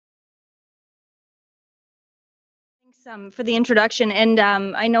Thanks for the introduction. And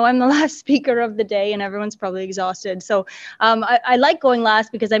I know I'm the last speaker of the day and everyone's probably exhausted. So I like going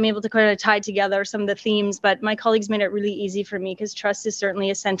last because I'm able to kind of tie together some of the themes, but my colleagues made it really easy for me because trust is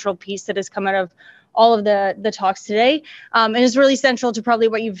certainly a central piece that has come out of all of the talks today. And is really central to probably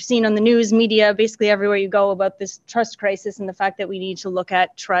what you've seen on the news, media, basically everywhere you go about this trust crisis and the fact that we need to look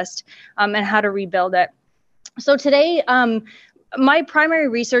at trust and how to rebuild it. So today, my primary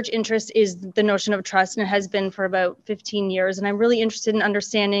research interest is the notion of trust, and it has been for about 15 years. And I'm really interested in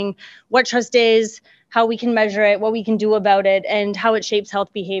understanding what trust is, how we can measure it, what we can do about it, and how it shapes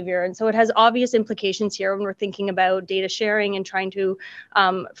health behavior. And so it has obvious implications here when we're thinking about data sharing and trying to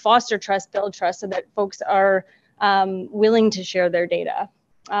foster trust, build trust, so that folks are willing to share their data.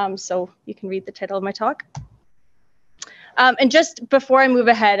 So you can read the title of my talk. And just before I move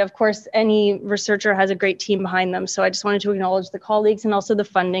ahead, of course, any researcher has a great team behind them. So I just wanted to acknowledge the colleagues and also the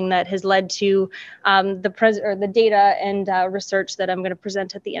funding that has led to the data and research that I'm going to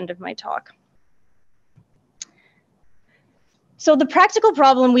present at the end of my talk. So the practical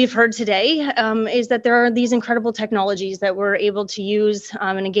problem we've heard today is that there are these incredible technologies that we're able to use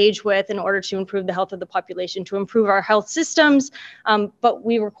and engage with in order to improve the health of the population, to improve our health systems, but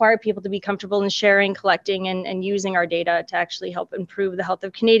we require people to be comfortable in sharing, collecting, and using our data to actually help improve the health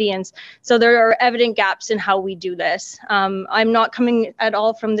of Canadians. So there are evident gaps in how we do this. I'm not coming at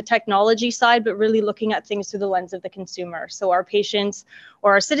all from the technology side, but really looking at things through the lens of the consumer. So our patients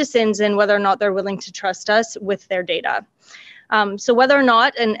or our citizens, and whether or not they're willing to trust us with their data. So whether or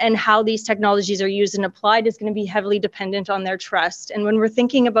not and how these technologies are used and applied is going to be heavily dependent on their trust. And when we're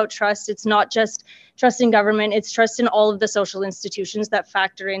thinking about trust, it's not just trust in government, it's trust in all of the social institutions that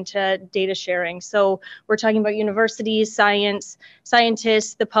factor into data sharing. So we're talking about universities, science,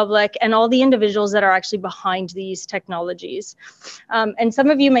 scientists, the public, and all the individuals that are actually behind these technologies. And some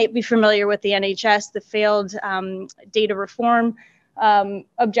of you might be familiar with the NHS, the failed data reform.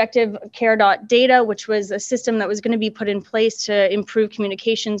 Objective Care.Data, which was a system that was going to be put in place to improve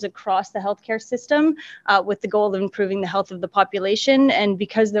communications across the healthcare system with the goal of improving the health of the population. And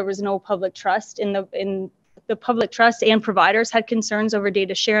because there was no public trust in the public trust and providers had concerns over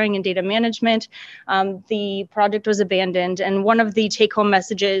data sharing and data management, the project was abandoned. And one of the take-home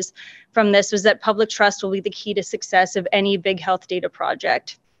messages from this was that public trust will be the key to success of any big health data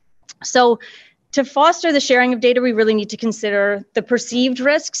project. So to foster the sharing of data, we really need to consider the perceived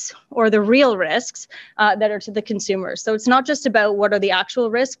risks or the real risks that are to the consumer. So it's not just about what are the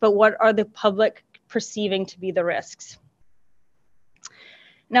actual risks, but what are the public perceiving to be the risks.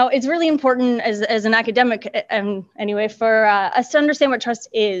 Now, it's really important as an academic, anyway, for us to understand what trust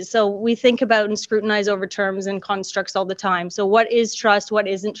is. So we think about and scrutinize over terms and constructs all the time. So what is trust, what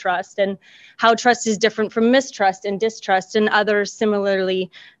isn't trust, and how trust is different from mistrust and distrust and other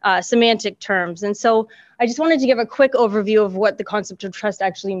similarly semantic terms. And so I just wanted to give a quick overview of what the concept of trust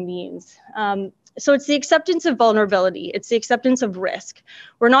actually means. So it's the acceptance of vulnerability. It's the acceptance of risk.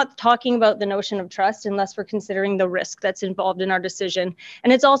 We're not talking about the notion of trust unless we're considering the risk that's involved in our decision.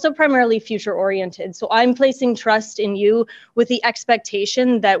 And it's also primarily future oriented. So I'm placing trust in you with the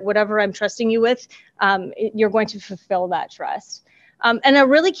expectation that whatever I'm trusting you with, you're going to fulfill that trust. And a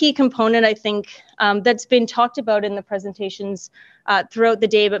really key component, I think, that's been talked about in the presentations throughout the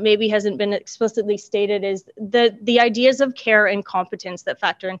day, but maybe hasn't been explicitly stated, is the ideas of care and competence that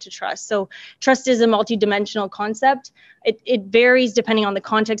factor into trust. So trust is a multidimensional concept. It varies depending on the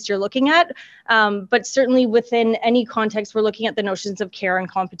context you're looking at, but certainly within any context, we're looking at the notions of care and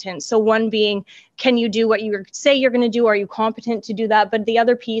competence. So one being, can you do what you say you're going to do? Are you competent to do that? But the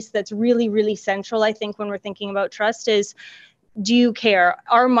other piece that's really, really central, I think, when we're thinking about trust is, do you care?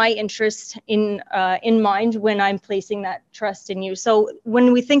 Are my interests in mind when I'm placing that trust in you? So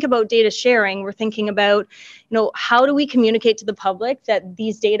when we think about data sharing, we're thinking about, how do we communicate to the public that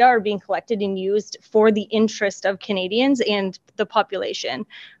these data are being collected and used for the interest of Canadians and the population?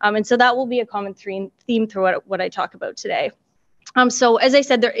 And so that will be a common theme throughout what I talk about today. So as I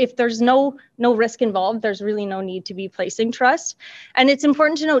said, if there's no risk involved, there's really no need to be placing trust. And it's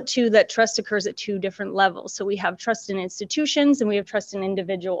important to note too that trust occurs at two different levels. So we have trust in institutions and we have trust in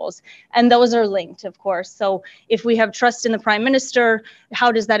individuals, and those are linked, of course. So if we have trust in the Prime Minister,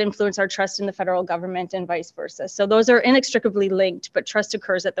 how does that influence our trust in the federal government and vice versa? So those are inextricably linked, but trust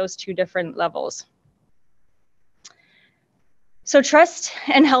occurs at those two different levels. So trust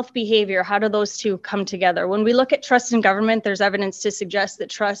and health behavior, how do those two come together? When we look at trust in government, there's evidence to suggest that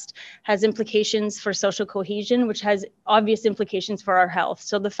trust has implications for social cohesion, which has obvious implications for our health.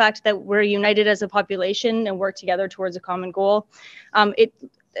 So the fact that we're united as a population and work together towards a common goal, it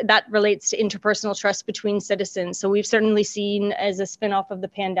that relates to interpersonal trust between citizens. So we've certainly seen, as a spin-off of the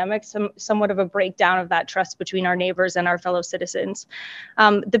pandemic, somewhat of a breakdown of that trust between our neighbors and our fellow citizens.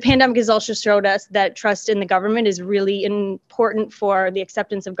 The pandemic has also showed us that trust in the government is really important for the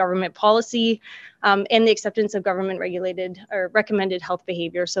acceptance of government policy, and the acceptance of government regulated or recommended health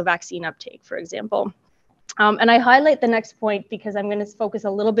behavior, so vaccine uptake, for example. And I highlight the next point because I'm going to focus a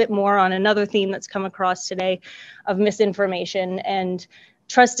little bit more on another theme that's come across today of misinformation. And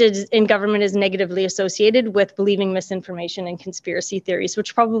trust in government is negatively associated with believing misinformation and conspiracy theories,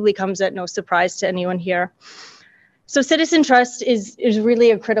 which probably comes at no surprise to anyone here. So citizen trust is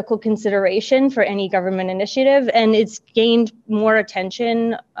really a critical consideration for any government initiative, and it's gained more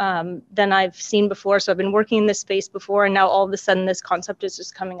attention than I've seen before. So I've been working in this space before, and now all of a sudden this concept is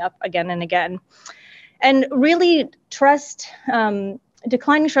just coming up again and again. And really,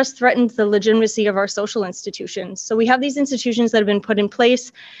 declining trust threatens the legitimacy of our social institutions. So we have these institutions that have been put in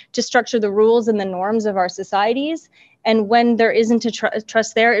place to structure the rules and the norms of our societies. And when there isn't a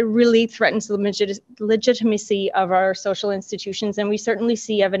trust there, it really threatens the legitimacy of our social institutions. And we certainly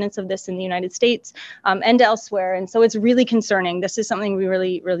see evidence of this in the United States and elsewhere. And so it's really concerning. This is something we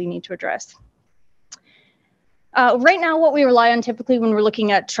really, really need to address. Right now, what we rely on typically when we're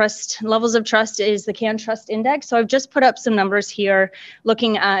looking at trust, levels of trust, is the CAN-TRUST Index. So I've just put up some numbers here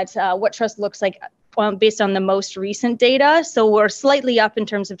looking at what trust looks like based on the most recent data. So we're slightly up in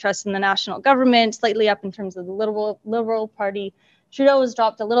terms of trust in the national government, slightly up in terms of the Liberal Party. Trudeau has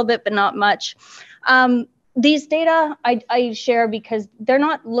dropped a little bit, but not much. These data I share because they're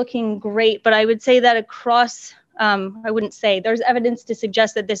not looking great, but I would say that across there's evidence to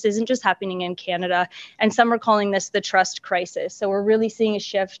suggest that this isn't just happening in Canada, and some are calling this the trust crisis. So we're really seeing a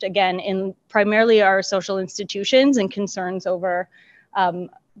shift again in primarily our social institutions and concerns over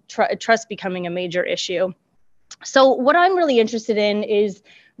trust becoming a major issue. So what I'm really interested in is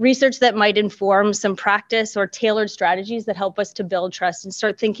research that might inform some practice or tailored strategies that help us to build trust and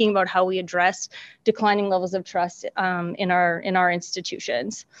start thinking about how we address declining levels of trust in our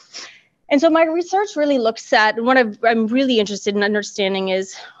institutions. And so my research really looks at, and what I'm really interested in understanding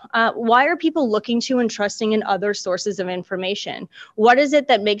is why are people looking to and trusting in other sources of information? What is it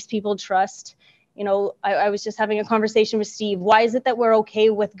that makes people trust? You know, I was just having a conversation with Steve. Why is it that we're okay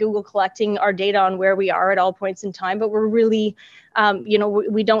with Google collecting our data on where we are at all points in time, but we're really,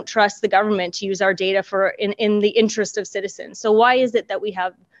 we don't trust the government to use our data in the interest of citizens? So why is it that we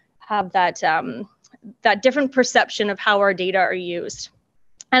have that different perception of how our data are used?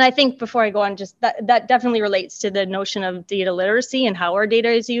 And I think before I go on, just that definitely relates to the notion of data literacy and how our data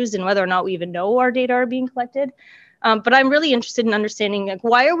is used and whether or not we even know our data are being collected. But I'm really interested in understanding, like,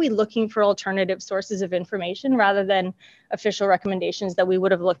 why are we looking for alternative sources of information rather than official recommendations that we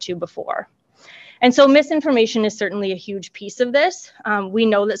would have looked to before? And so misinformation is certainly a huge piece of this. We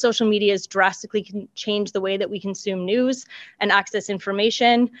know that social media has drastically changed the way that we consume news and access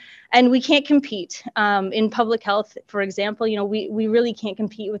information, and we can't compete. In public health, for example, we really can't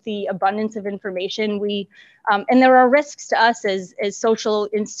compete with the abundance of information. And there are risks to us as social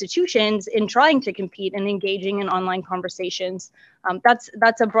institutions in trying to compete and engaging in online conversations.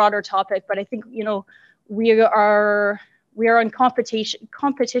 That's a broader topic, but I think, we are in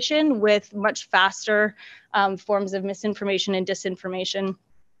competition with much faster forms of misinformation and disinformation.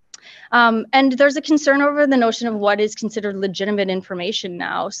 And there's a concern over the notion of what is considered legitimate information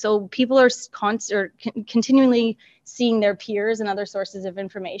now. So people are continually seeing their peers and other sources of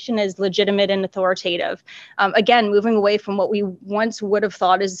information as legitimate and authoritative. Again, moving away from what we once would have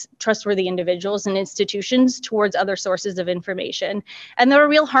thought as trustworthy individuals and institutions towards other sources of information. And there are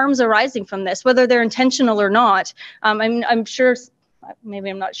real harms arising from this, whether they're intentional or not. I'm sure, maybe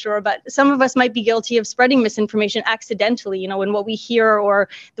I'm not sure, but some of us might be guilty of spreading misinformation accidentally, in what we hear or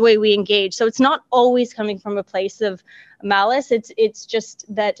the way we engage. So it's not always coming from a place of malice. It's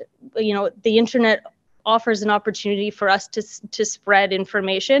just that, the internet offers an opportunity for us to spread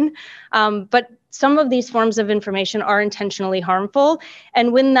information. But some of these forms of information are intentionally harmful.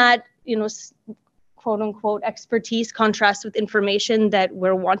 And when that, quote unquote expertise contrasts with information that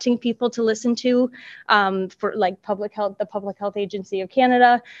we're wanting people to listen to, for like public health, the Public Health Agency of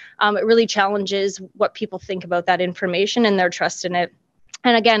Canada, it really challenges what people think about that information and their trust in it.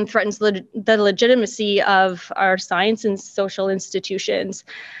 And again, threatens the legitimacy of our science and social institutions.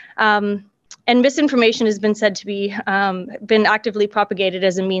 And misinformation has been said to be been actively propagated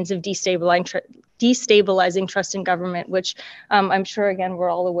as a means of destabilizing trust in government, which I'm sure, again, we're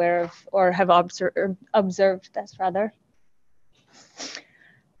all aware of or have observed this rather.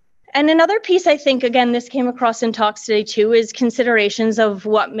 And another piece, I think, again, this came across in talks today too, is considerations of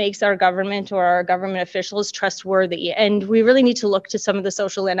what makes our government or our government officials trustworthy. And we really need to look to some of the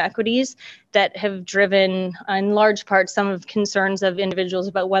social inequities that have driven, in large part, some of concerns of individuals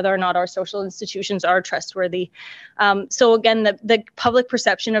about whether or not our social institutions are trustworthy. So again, the public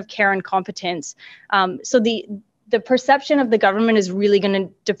perception of care and competence. So the perception of the government is really going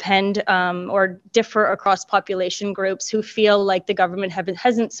to depend or differ across population groups who feel like the government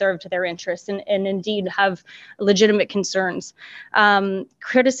hasn't served their interests and indeed have legitimate concerns.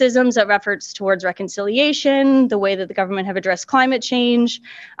 Criticisms of efforts towards reconciliation, the way that the government have addressed climate change,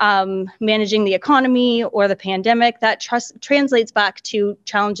 managing the economy or the pandemic, that translates back to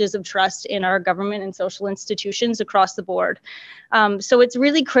challenges of trust in our government and social institutions across the board. So it's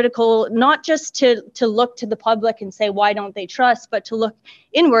really critical not just to look to the public and say, why don't they trust, but to look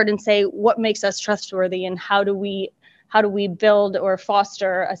inward and say, what makes us trustworthy and how do we build or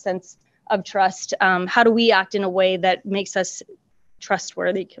foster a sense of trust? How do we act in a way that makes us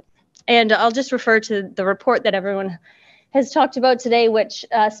trustworthy? And I'll just refer to the report that everyone has talked about today, which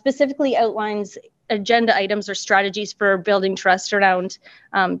specifically outlines agenda items or strategies for building trust around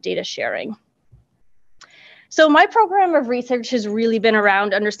data sharing. So my program of research has really been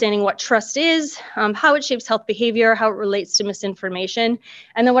around understanding what trust is, how it shapes health behavior, how it relates to misinformation.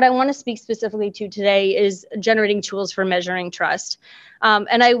 And then what I want to speak specifically to today is generating tools for measuring trust.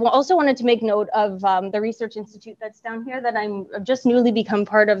 And I also wanted to make note of the research institute that's down here that I've just newly become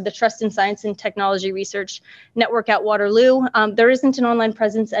part of, the Trust in Science and Technology Research Network at Waterloo. There isn't an online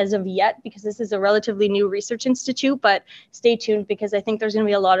presence as of yet because this is a relatively new research institute, but stay tuned because I think there's going to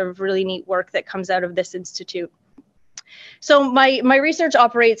be a lot of really neat work that comes out of this institute. So my research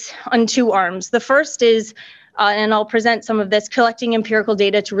operates on two arms. The first is, and I'll present some of this, collecting empirical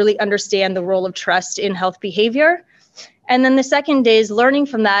data to really understand the role of trust in health behavior. And then the second is learning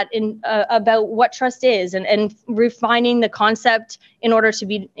from that about what trust is and refining the concept in order to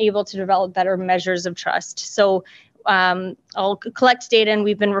be able to develop better measures of trust. So I'll collect data, and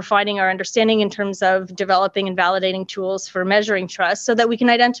we've been refining our understanding in terms of developing and validating tools for measuring trust so that we can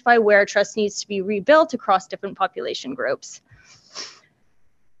identify where trust needs to be rebuilt across different population groups.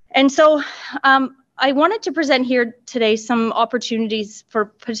 And so I wanted to present here today some opportunities for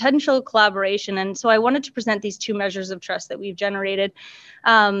potential collaboration. And so I wanted to present these two measures of trust that we've generated.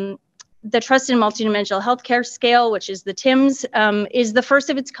 The Trust in Multidimensional Healthcare Scale, which is the TIMS, is the first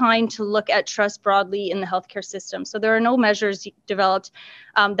of its kind to look at trust broadly in the healthcare system. So there are no measures developed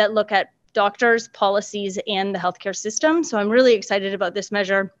that look at doctors, policies, and the healthcare system. So I'm really excited about this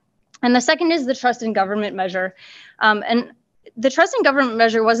measure. And the second is the Trust in Government measure. And the Trust in Government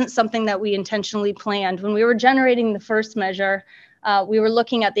measure wasn't something that we intentionally planned. When we were generating the first measure, we were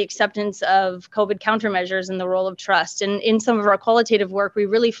looking at the acceptance of COVID countermeasures and the role of trust. And in some of our qualitative work, we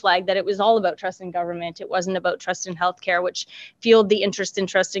really flagged that it was all about trust in government. It wasn't about trust in healthcare, which fueled the interest in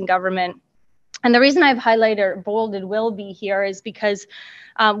trust in government. And the reason I've highlighted or bolded will be here is because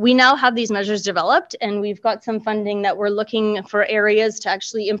we now have these measures developed, and we've got some funding that we're looking for areas to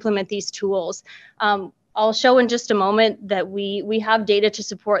actually implement these tools. I'll show in just a moment that we have data to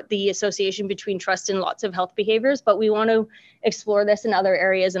support the association between trust and lots of health behaviors, but we want to explore this in other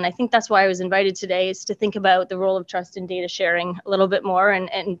areas. And I think that's why I was invited today, is to think about the role of trust in data sharing a little bit more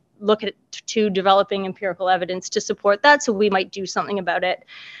and look at to developing empirical evidence to support that, so we might do something about it.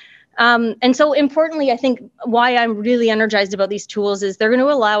 And so importantly, I think why I'm really energized about these tools is they're going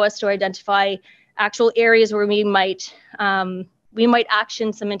to allow us to identify actual areas where we might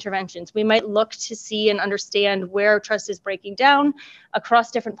action some interventions. We might look to see and understand where trust is breaking down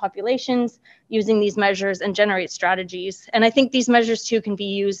across different populations using these measures and generate strategies. And I think these measures too can be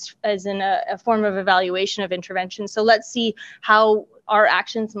used as in a form of evaluation of intervention. So let's see how our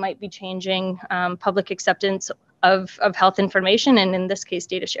actions might be changing public acceptance of health information, and in this case,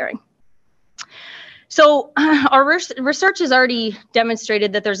 data sharing. So our research has already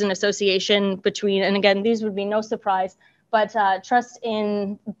demonstrated that there's an association between, and again, these would be no surprise, but trust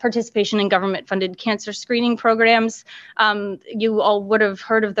in participation in government-funded cancer screening programs. You all would have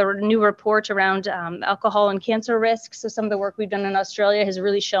heard of the new report around alcohol and cancer risk. So some of the work we've done in Australia has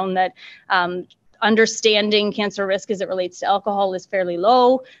really shown that understanding cancer risk as it relates to alcohol is fairly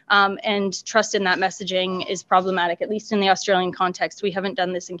low, and trust in that messaging is problematic, at least in the Australian context. We haven't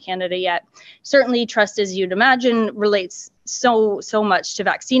done this in Canada yet. Certainly trust, as you'd imagine, relates so much to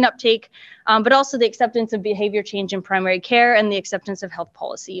vaccine uptake, but also the acceptance of behavior change in primary care and the acceptance of health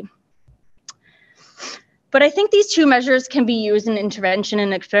policy. But I think these two measures can be used in intervention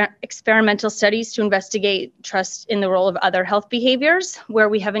and experimental studies to investigate trust in the role of other health behaviors where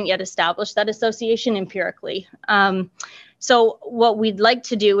we haven't yet established that association empirically. So what we'd like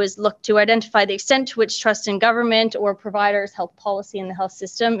to do is look to identify the extent to which trust in government or providers, health policy, and the health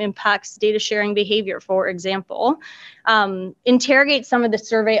system impacts data sharing behavior, for example. Interrogate some of the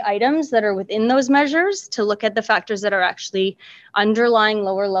survey items that are within those measures to look at the factors that are actually underlying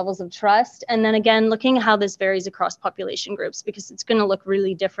lower levels of trust. And then again, looking at how this varies across population groups, because it's going to look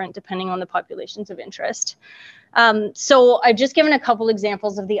really different depending on the populations of interest. So I've just given a couple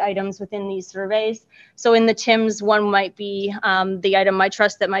examples of the items within these surveys. So in the TIMS, one might be the item, I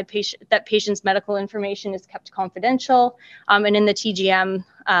trust that patient's medical information is kept confidential. And in the TGM,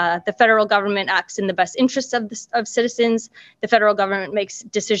 the federal government acts in the best interest of citizens. The federal government makes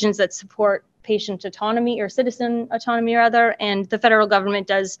decisions that support patient autonomy, or citizen autonomy rather, and the federal government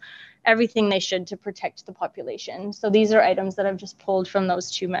does everything they should to protect the population. So these are items that I've just pulled from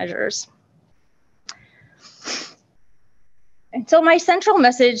those two measures. And so my central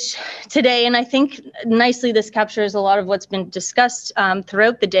message today, and I think nicely this captures a lot of what's been discussed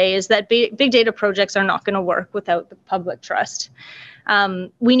throughout the day, is that big data projects are not going to work without the public trust.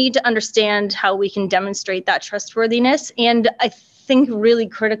 We need to understand how we can demonstrate that trustworthiness. And I think really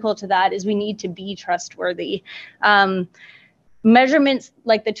critical to that is we need to be trustworthy. Measurements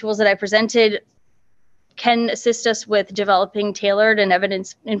like the tools that I presented can assist us with developing tailored and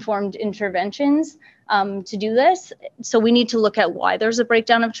evidence-informed interventions to do this. So we need to look at why there's a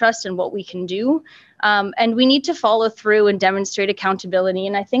breakdown of trust and what we can do. And we need to follow through and demonstrate accountability.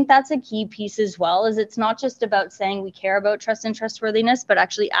 And I think that's a key piece as well, is it's not just about saying we care about trust and trustworthiness, but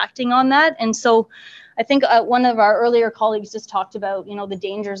actually acting on that. And so I think one of our earlier colleagues just talked about, the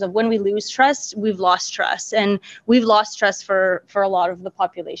dangers of when we lose trust, we've lost trust. And we've lost trust for a lot of the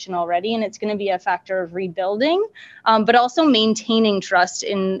population already. And it's going to be a factor of rebuilding, but also maintaining trust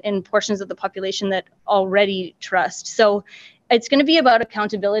in portions of the population that already trust. So it's going to be about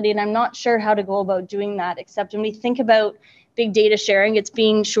accountability. And I'm not sure how to go about doing that, except when we think about big data sharing, it's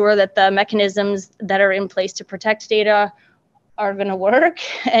being sure that the mechanisms that are in place to protect data are going to work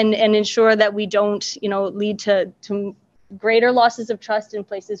and ensure that we don't, lead to greater losses of trust in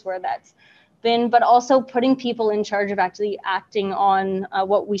places where that's been, but also putting people in charge of actually acting on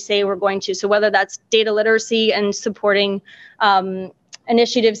what we say we're going to. So whether that's data literacy and supporting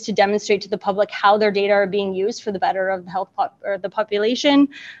initiatives to demonstrate to the public how their data are being used for the better of the health or the population,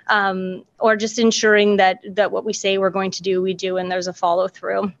 or just ensuring that what we say we're going to do, we do, and there's a follow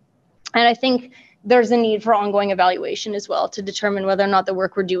through. And I think there's a need for ongoing evaluation as well to determine whether or not the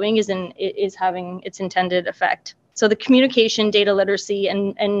work we're doing is having its intended effect. So the communication, data literacy,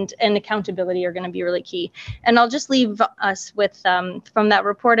 and accountability are going to be really key. And I'll just leave us with, from that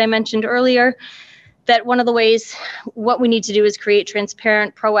report I mentioned earlier, that one of the ways what we need to do is create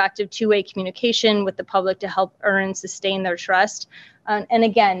transparent, proactive, two-way communication with the public to help earn and sustain their trust. And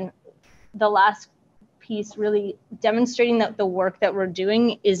again, the last piece, really demonstrating that the work that we're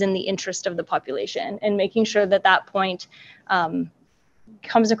doing is in the interest of the population and making sure that that point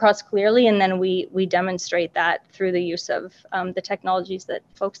comes across clearly, and then we demonstrate that through the use of the technologies that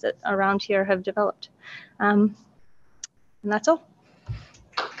folks that around here have developed. And that's all.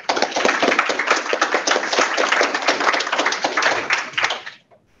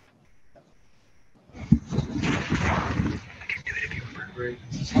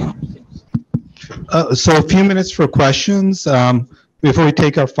 So a few minutes for questions before we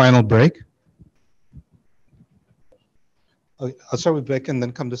take our final break. Okay, I'll start with Vic and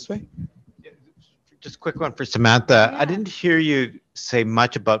then come this way. Just a quick one for Samantha. Yeah. I didn't hear you say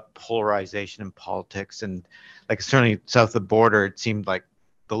much about polarization in politics, and like certainly south of the border, it seemed like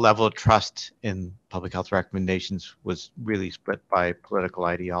the level of trust in public health recommendations was really split by political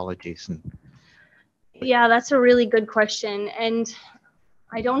ideologies. And yeah, that's a really good question. And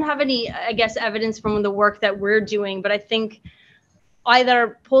I don't have any, I guess, evidence from the work that we're doing, but I think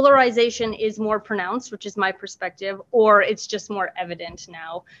either polarization is more pronounced, which is my perspective, or it's just more evident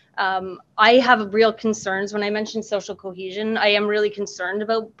now. I have real concerns when I mentioned social cohesion. I am really concerned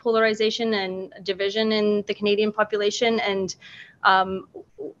about polarization and division in the Canadian population. And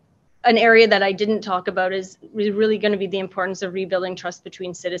an area that I didn't talk about is really going to be the importance of rebuilding trust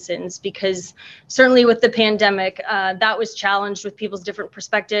between citizens, because certainly with the pandemic, that was challenged with people's different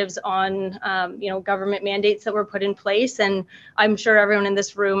perspectives on, government mandates that were put in place. And I'm sure everyone in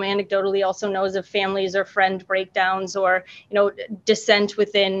this room anecdotally also knows of families or friend breakdowns or, dissent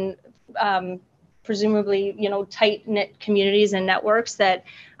within presumably, tight-knit communities and networks that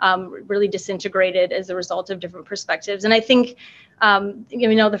really disintegrated as a result of different perspectives. And I think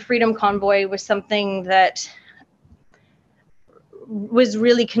the Freedom Convoy was something that was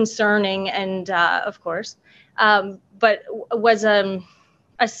really concerning, and of course, but was a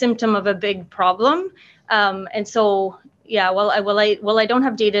symptom of a big problem. And so, yeah, I don't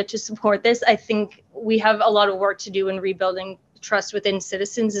have data to support this. I think we have a lot of work to do in rebuilding trust within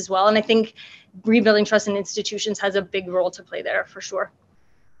citizens as well. And I think rebuilding trust in institutions has a big role to play there for sure.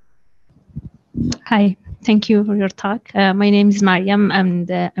 Hi, thank you for your talk. My name is Mariam,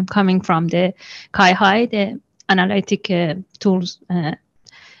 and I'm coming from the CAI, the Analytic Tools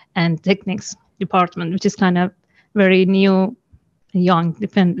and Techniques department, which is kind of very new, young,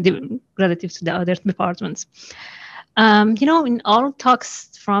 relative to the other departments. In all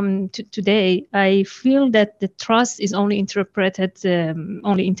talks from today, I feel that the trust is only interpreted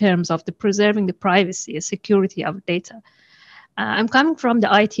only in terms of the preserving the privacy and security of data. I'm coming from the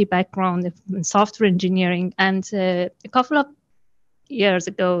IT background in software engineering, and a couple of years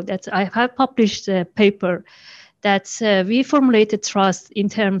ago that I have published a paper that we formulated trust in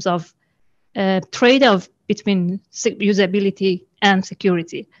terms of trade-off between usability and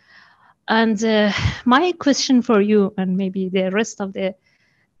security. And my question for you, and maybe the rest of the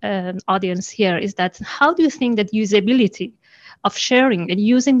audience here, is that how do you think that usability of sharing and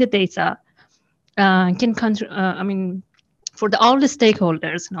using the data can for all the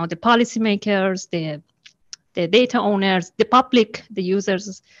stakeholders, the policymakers, the data owners, the public, the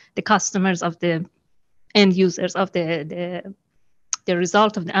users, the customers of the end users of the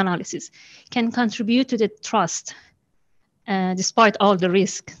result of the analysis, can contribute to the trust despite all the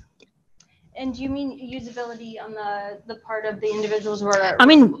risk? And do you mean usability on the part of the individuals who are?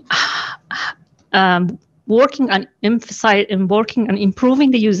 Working on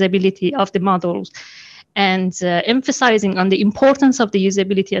improving the usability of the models, and emphasizing on the importance of the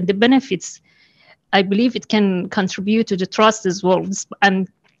usability and the benefits. I believe it can contribute to the trust as well, and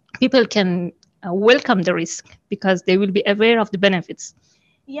people can welcome the risk because they will be aware of the benefits.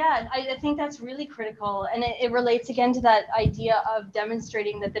 Yeah, I think that's really critical, and it relates again to that idea of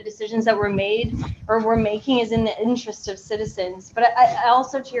demonstrating that the decisions that were made or we're making is in the interest of citizens. But I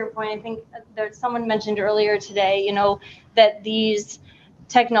also, to your point, I think that someone mentioned earlier today, that these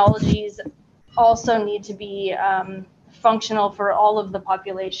technologies also need to be functional for all of the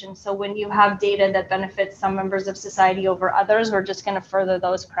population. So when you have data that benefits some members of society over others, we're just going to further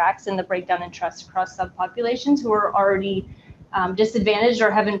those cracks in the breakdown in trust across subpopulations who are already disadvantaged or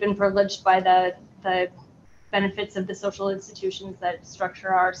haven't been privileged by the benefits of the social institutions that structure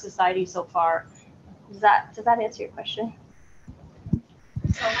our society so far. Does that answer your question?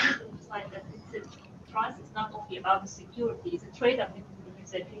 So I wanted to emphasize that trust is not only about the security, it's a trade-off between the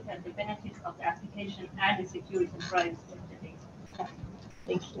usability and the benefits of the application and the security and privacy of the data.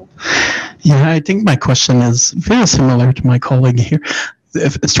 Thank you. Yeah, I think my question is very similar to my colleague here.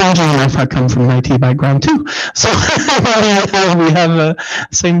 Strangely enough, I come from an IT background too, so we have the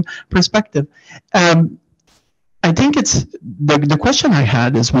same perspective. I think it's the question I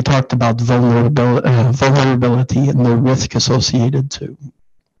had is we talked about vulnerability and the risk associated to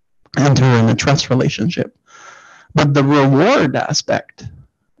enter in a trust relationship, but the reward aspect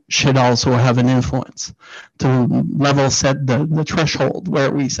should also have an influence to level set the threshold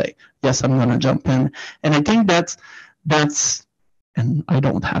where we say, yes, I'm going to jump in. And I think that's, and I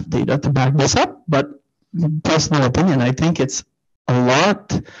don't have data to back this up, but personal opinion, I think it's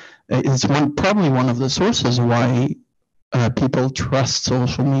probably one of the sources why people trust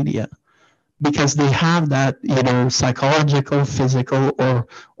social media, because they have that either psychological, physical, or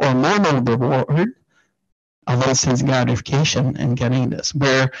moral reward of instant gratification in getting this,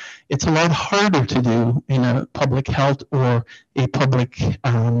 where it's a lot harder to do in a public health or a public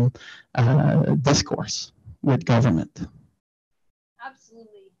discourse with government. Absolutely.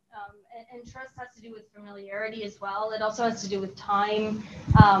 And trust has to do with familiarity as well. It also has to do with time.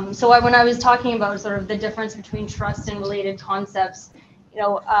 So when I was talking about sort of the difference between trust and related concepts,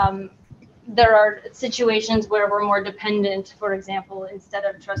 there are situations where we're more dependent, for example, instead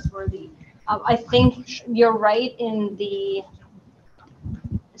of trustworthy. I think you're right in the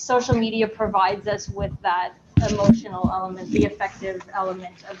social media provides us with that emotional element, the affective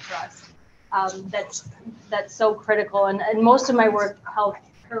element of trust. That's so critical. And most of my work,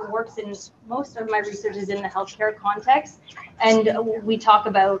 most of my research is in the healthcare context. And we talk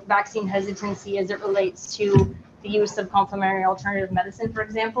about vaccine hesitancy as it relates to the use of complementary alternative medicine, for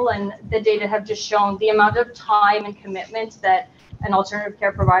example. And the data have just shown the amount of time and commitment that an alternative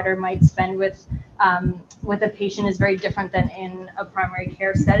care provider might spend with a patient is very different than in a primary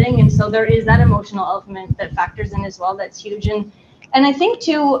care setting. And so there is that emotional element that factors in as well. That's huge. And I think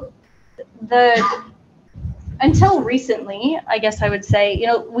too, until recently, I guess I would say,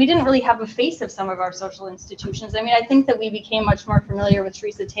 we didn't really have a face of some of our social institutions. I mean, I think that we became much more familiar with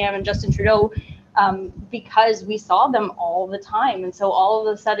Theresa Tam and Justin Trudeau because we saw them all the time. And so all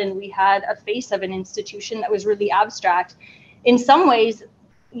of a sudden we had a face of an institution that was really abstract. In some ways,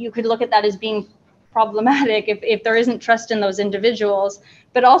 you could look at that as being problematic if there isn't trust in those individuals,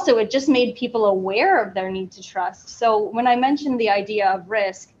 but also it just made people aware of their need to trust. So when I mentioned the idea of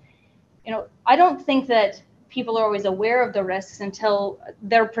risk, I don't think that people are always aware of the risks until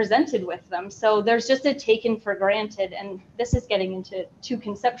they're presented with them. So there's just a taken for granted, and this is getting into too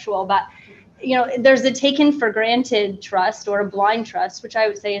conceptual, but there's a taken for granted trust or a blind trust, which I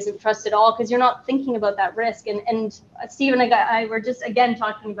would say isn't trust at all, because you're not thinking about that risk. And Steve and I were just again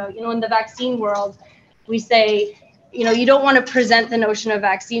talking about, in the vaccine world, we say, you don't want to present the notion of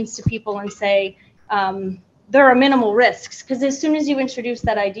vaccines to people and say, there are minimal risks, because as soon as you introduce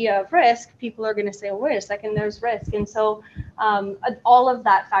that idea of risk, people are going to say, well, wait a second, there's risk. And so all of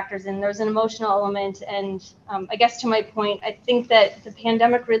that factors in. There's an emotional element. And I guess to my point, I think that the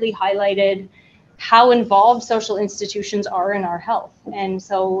pandemic really highlighted how involved social institutions are in our health. And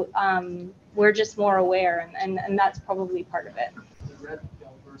so we're just more aware, and that's probably part of it. The red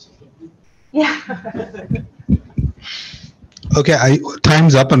pill versus the blue. Yeah. Okay,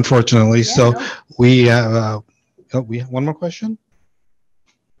 time's up, unfortunately. Yeah, So no. we have one more question.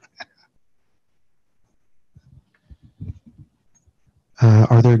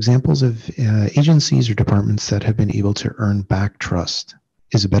 Are there examples of agencies or departments that have been able to earn back trust?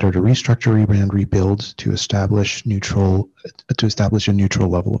 Is it better to restructure, rebrand, rebuild to establish a neutral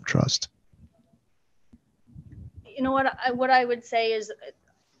level of trust? What I would say is,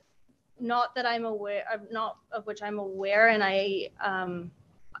 not that I'm aware of, not of which I'm aware, and I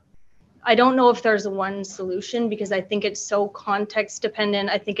don't know if there's one solution, because I think it's so context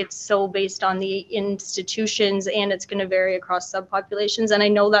dependent. I think it's so based on the institutions, and it's going to vary across subpopulations. And I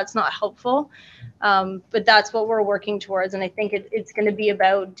know that's not helpful, but that's what we're working towards. And I think it's going to be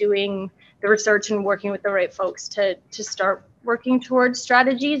about doing the research and working with the right folks to start working towards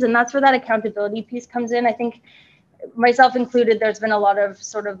strategies. And that's where that accountability piece comes in. I think, myself included, there's been a lot of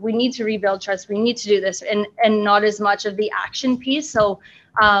sort of, we need to rebuild trust, we need to do this, and not as much of the action piece. So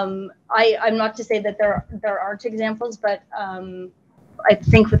I'm not to say that there aren't examples, but I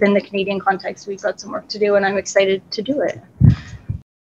think within the Canadian context, we've got some work to do, and I'm excited to do it.